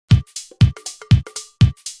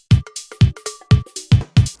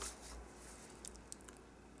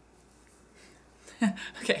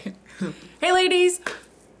Hey ladies,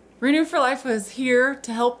 Renew for Life is here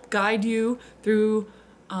to help guide you through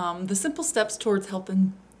the simple steps towards health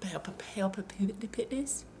and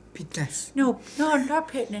fitness. Fitness. No, not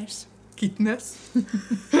fitness. Fitness.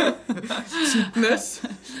 Fitness.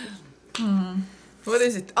 What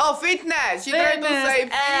is it? Oh, fitness. You tried to say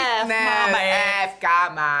F, fitness. mama. F,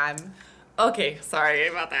 come on. Okay, sorry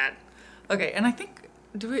about that. Okay, and I think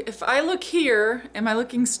if I look here, am I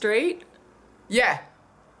looking straight? Yeah.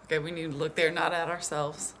 Okay, we need to look there, not at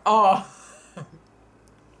ourselves. Oh.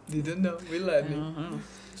 Didn't know. We learning.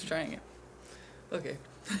 Just trying it. Okay.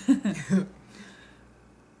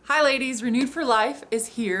 Hi ladies, Renewed for Life is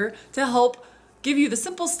here to help give you the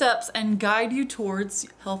simple steps and guide you towards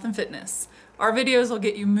health and fitness. Our videos will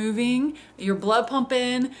get you moving, your blood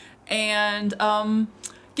pumping, and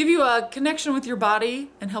give you a connection with your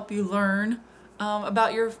body and help you learn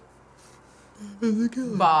about your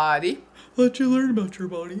Body. Let you learn about your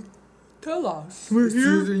body. Tell us. We're here.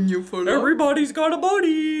 Choosing you for love. Everybody's got a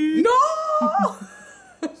body. No!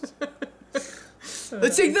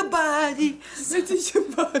 Let's take the body. Let's take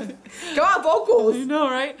the body. Come on, vocals. I know,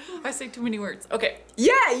 right? I say too many words. Okay.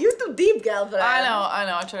 Yeah, you're too deep, girlfriend. I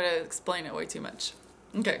know. I try to explain it way too much.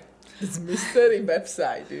 Okay. It's mystery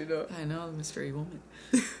website, you know. I know, the mystery woman.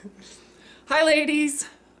 Hi, ladies.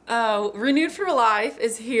 Renewed for Life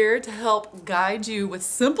is here to help guide you with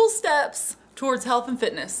simple steps towards health and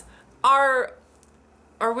fitness. Our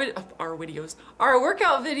workout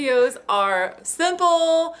videos are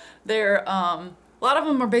simple. They're a lot of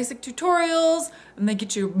them are basic tutorials, and they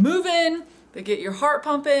get you moving. They get your heart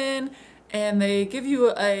pumping, and they give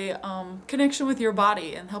you a connection with your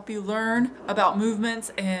body and help you learn about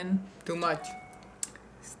movements and Too much.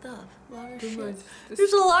 stuff. A lot of Too shit. much.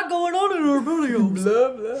 There's a lot going on in our videos. Blah,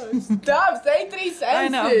 blah. Stop, say 3 sentences. I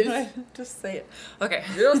know. Just say it. Okay.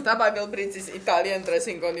 You don't stop, I will bring this Italian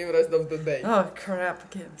dressing on you rest of the day. Oh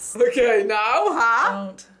crap, kids. Okay, now,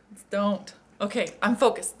 huh? Don't. Okay, I'm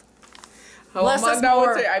focused. How Less am I is now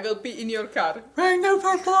more. say I will pee in your car. Renew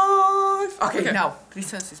for Life. Okay, now. 3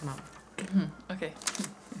 sentences, mom. Okay.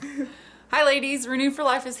 Hi ladies, Renew for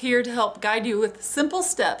Life is here to help guide you with simple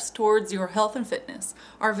steps towards your health and fitness.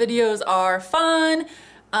 Our videos are fun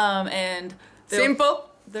and Simple.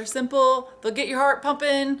 They're simple, they'll get your heart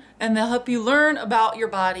pumping, and they'll help you learn about your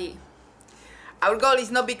body. Our goal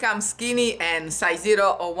is not become skinny and size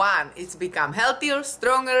 0 or 1. It's become healthier,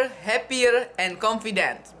 stronger, happier and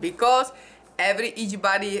confident. Because each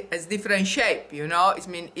body has different shape, you know? It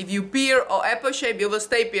means if you pear or apple shape, you will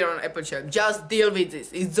stay pear on apple shape. Just deal with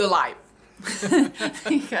this. It's the life.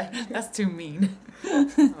 Yeah, that's too mean.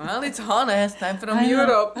 Well, it's honest. I'm from I know,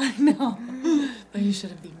 Europe. I know. But you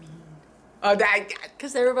shouldn't be mean. Oh,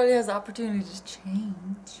 Because everybody has the opportunity to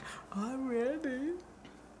change. already.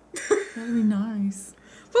 That'd be nice.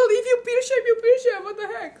 Well, if you pear shape, you pear shape. What the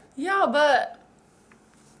heck? Yeah, but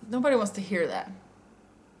nobody wants to hear that.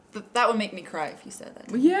 That would make me cry if you said that.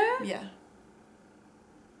 Yeah? Yeah.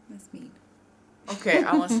 That's mean. Okay,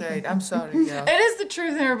 I won't say it. I'm sorry, girl. It is the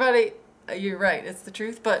truth, everybody. You're right, it's the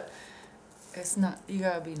truth, but it's not. You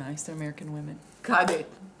gotta be nice to American women. Cut it.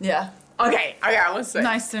 Yeah. Okay, I won't say.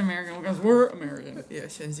 Nice to American women, because we're American. Yeah,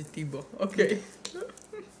 sensitivo. Okay.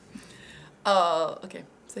 Okay.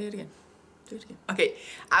 Say it again. Do it again. Okay,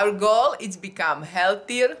 our goal is become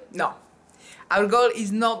healthier. No. Our goal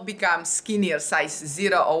is not become skinnier, size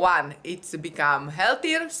 0 or 1. It's become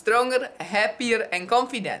healthier, stronger, happier and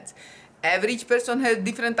confident. Each person has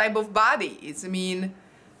different type of body. It's mean,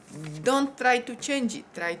 don't try to change it.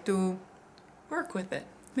 Try to Work with it.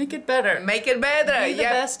 Make it better. make it better. Be the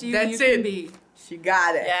Yep, best you that's can it. be. She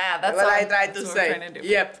got it. Yeah, that's what all- I tried to that's what say. we're trying to do.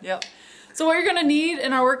 Yep. Yep. So what you're gonna need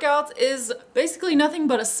in our workouts is basically nothing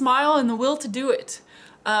but a smile and the will to do it.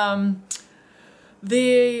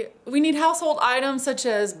 We need household items such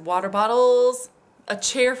as water bottles, a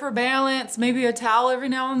chair for balance, maybe a towel every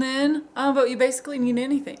now and then, but you basically need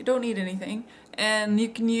anything. You don't need anything. And you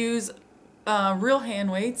can use real hand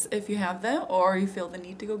weights if you have them, or you feel the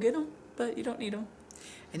need to go get them, but you don't need them.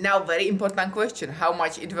 And now, very important question: how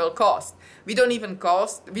much it will cost? We don't even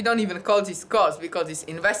call this cost because it's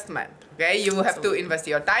investment. Okay, you have to invest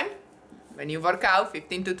your time when you work out,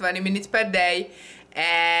 15 to 20 minutes per day,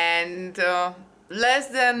 and less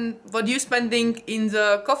than what you spending in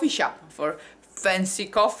the coffee shop for fancy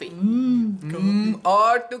coffee,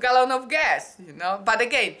 or 2 gallons of gas. You know, but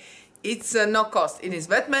again, it's no cost. It is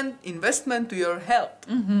investment to your health.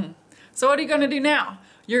 So what are you going to do now?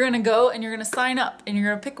 You're going to go and you're going to sign up and you're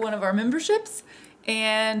going to pick one of our memberships,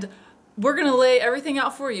 and we're going to lay everything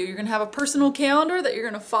out for you. You're going to have a personal calendar that you're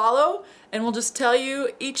going to follow, and we'll just tell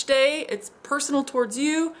you each day it's personal towards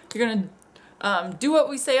you. You're going to do what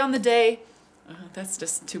we say on the day. That's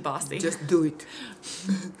just too bossy. Just do it.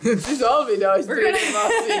 This is all we know is really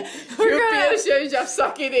bossy. You Pierre just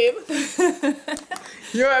suck it in.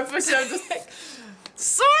 You have to just like,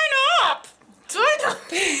 sign up! sign up!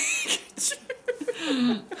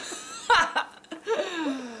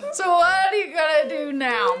 So what are you gonna do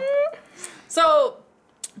now? So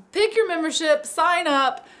pick your membership, sign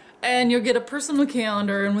up, and you'll get a personal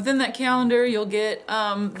calendar, and within that calendar you'll get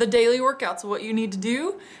the daily workouts of what you need to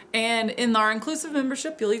do, and in our inclusive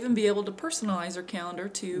membership you'll even be able to personalize your calendar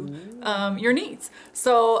to your needs.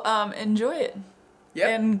 So enjoy it. Yep.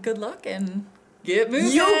 And good luck and get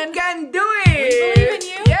moving. You can do it! We believe in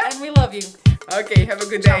you, Yep. and we love you. Okay, have a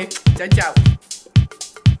good day. Ciao, ciao.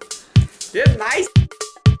 Yeah, nice.